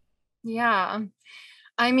experience. Yeah.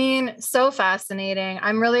 I mean, so fascinating.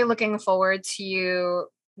 I'm really looking forward to you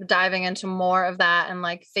diving into more of that and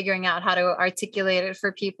like figuring out how to articulate it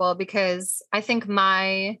for people, because I think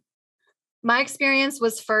my experience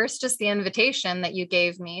was first just the invitation that you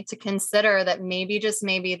gave me to consider that maybe, just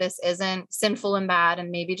maybe, this isn't sinful and bad, and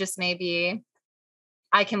maybe, just maybe,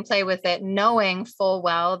 I can play with it, knowing full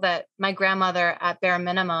well that my grandmother at bare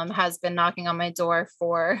minimum has been knocking on my door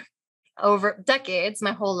for over decades,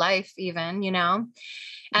 my whole life even, you know,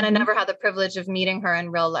 and I never had the privilege of meeting her in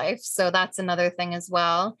real life. So that's another thing as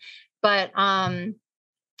well. But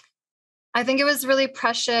I think it was really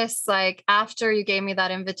precious. Like after you gave me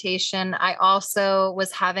that invitation, I also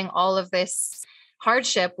was having all of this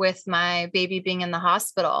hardship with my baby being in the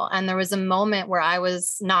hospital. And there was a moment where I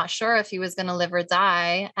was not sure if he was going to live or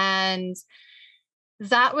die. And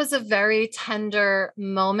that was a very tender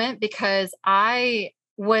moment, because I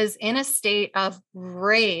was in a state of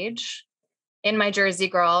rage in my Jersey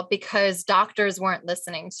girl because doctors weren't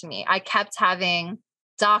listening to me. I kept having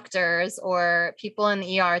doctors or people in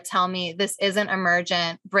the ER tell me, this isn't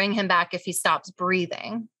emergent, bring him back if he stops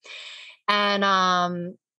breathing.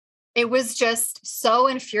 And it was just so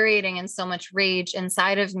infuriating and so much rage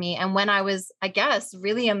inside of me. And when I was, I guess,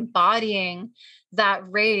 really embodying that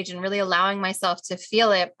rage and really allowing myself to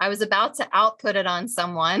feel it, I was about to output it on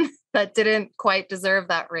someone that didn't quite deserve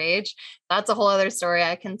that rage. That's a whole other story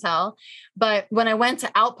I can tell. But when I went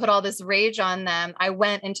to output all this rage on them, I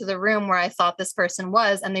went into the room where I thought this person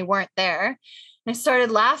was, and they weren't there. And I started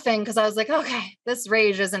laughing because I was like, okay, this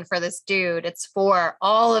rage isn't for this dude. It's for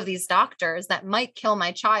all of these doctors that might kill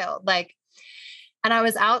my child. Like, and I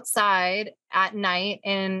was outside at night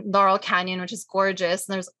in Laurel Canyon, which is gorgeous.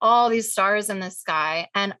 And there's all these stars in the sky.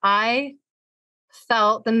 And I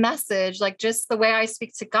felt the message, like just the way I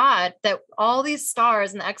speak to God, that all these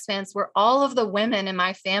stars in the expanse were all of the women in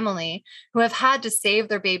my family who have had to save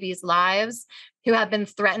their babies' lives, who have been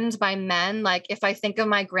threatened by men. Like if I think of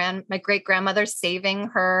my great grandmother saving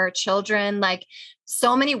her children, like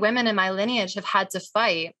so many women in my lineage have had to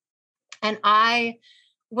fight. And I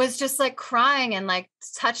was just like crying and like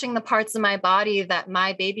touching the parts of my body that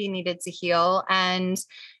my baby needed to heal and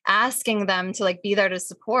asking them to like be there to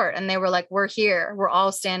support. And they were like, we're here, we're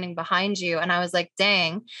all standing behind you. And I was like,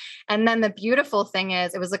 dang. And then the beautiful thing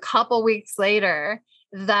is, it was a couple weeks later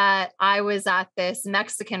that I was at this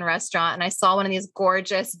Mexican restaurant and I saw one of these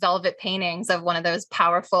gorgeous velvet paintings of one of those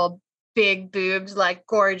powerful, big boobed, like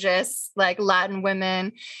gorgeous, like Latin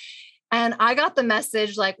women. And I got the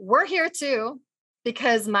message, like, we're here too,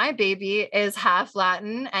 because my baby is half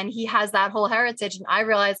Latin and he has that whole heritage. And I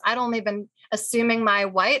realized I'd only been assuming my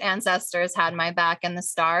white ancestors had my back in the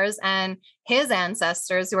stars, and his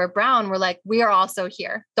ancestors who are brown were like, we are also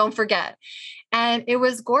here. Don't forget. And it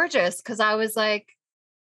was gorgeous because I was like,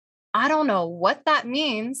 I don't know what that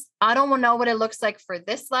means. I don't know what it looks like for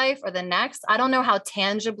this life or the next. I don't know how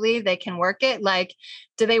tangibly they can work it. Like,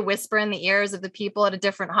 do they whisper in the ears of the people at a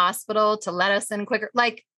different hospital to let us in quicker?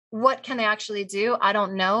 Like, what can they actually do? I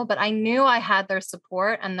don't know, but I knew I had their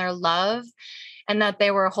support and their love, and that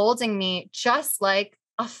they were holding me just like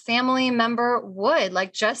a family member would,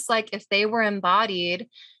 like, just like if they were embodied,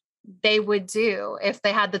 they would do if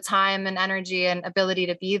they had the time and energy and ability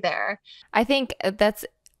to be there. I think that's,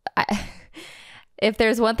 if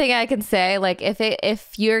there's one thing I can say, like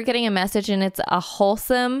if you're getting a message and it's a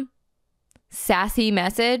wholesome sassy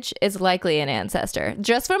message is likely an ancestor.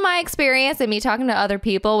 Just from my experience and me talking to other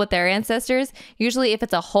people with their ancestors, usually if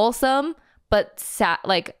it's a wholesome but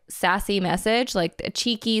sassy message, like a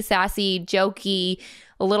cheeky, sassy, jokey,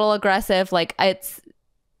 a little aggressive, like it's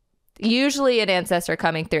usually an ancestor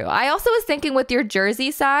coming through. I also was thinking with your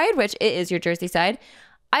Jersey side, which it is your Jersey side,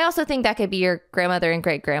 I also think that could be your grandmother and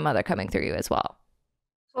great grandmother coming through you as well.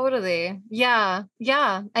 Totally. Yeah.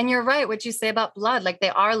 Yeah. And you're right. What you say about blood, like they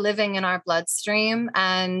are living in our bloodstream,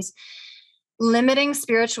 and limiting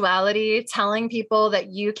spirituality, telling people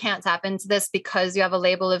that you can't tap into this because you have a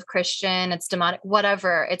label of Christian, it's demonic,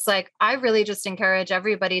 whatever. It's like, I really just encourage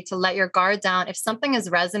everybody to let your guard down. If something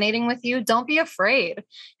is resonating with you, don't be afraid.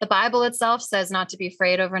 The Bible itself says not to be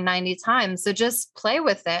afraid over 90 times. So just play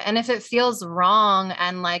with it. And if it feels wrong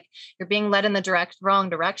and like you're being led in the wrong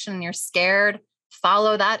direction and you're scared,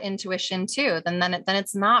 follow that intuition too. Then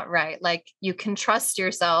it's not right. Like you can trust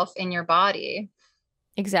yourself in your body.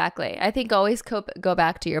 Exactly. I think always go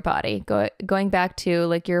back to your body. Going back to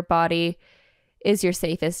like your body is your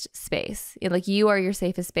safest space. Like you are your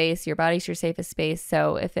safest space. Your body's your safest space.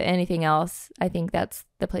 So if anything else, I think that's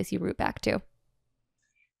the place you root back to.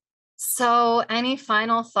 So any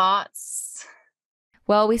final thoughts?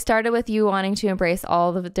 Well, we started with you wanting to embrace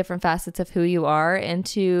all the different facets of who you are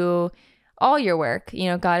into all your work. You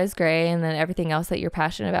know, God is Gray, and then everything else that you're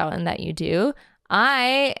passionate about and that you do.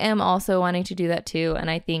 I am also wanting to do that too.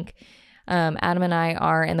 And I think Adam and I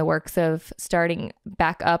are in the works of starting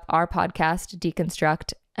back up our podcast,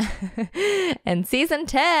 Deconstruct, and season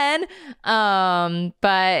 10.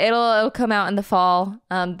 But it'll come out in the fall.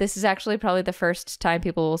 This is actually probably the first time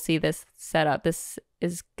people will see this setup. This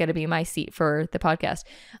is going to be my seat for the podcast.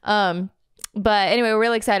 But anyway, we're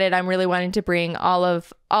really excited. I'm really wanting to bring all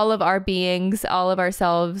of our beings, all of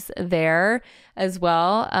ourselves there as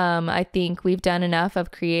well. I think we've done enough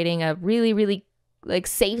of creating a really, really like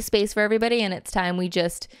safe space for everybody. And it's time we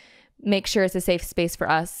just make sure it's a safe space for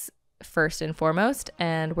us first and foremost.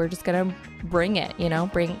 And we're just going to bring it,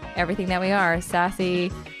 bring everything that we are,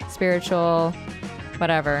 sassy, spiritual,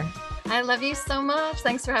 whatever. I love you so much.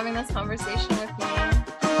 Thanks for having this conversation with me.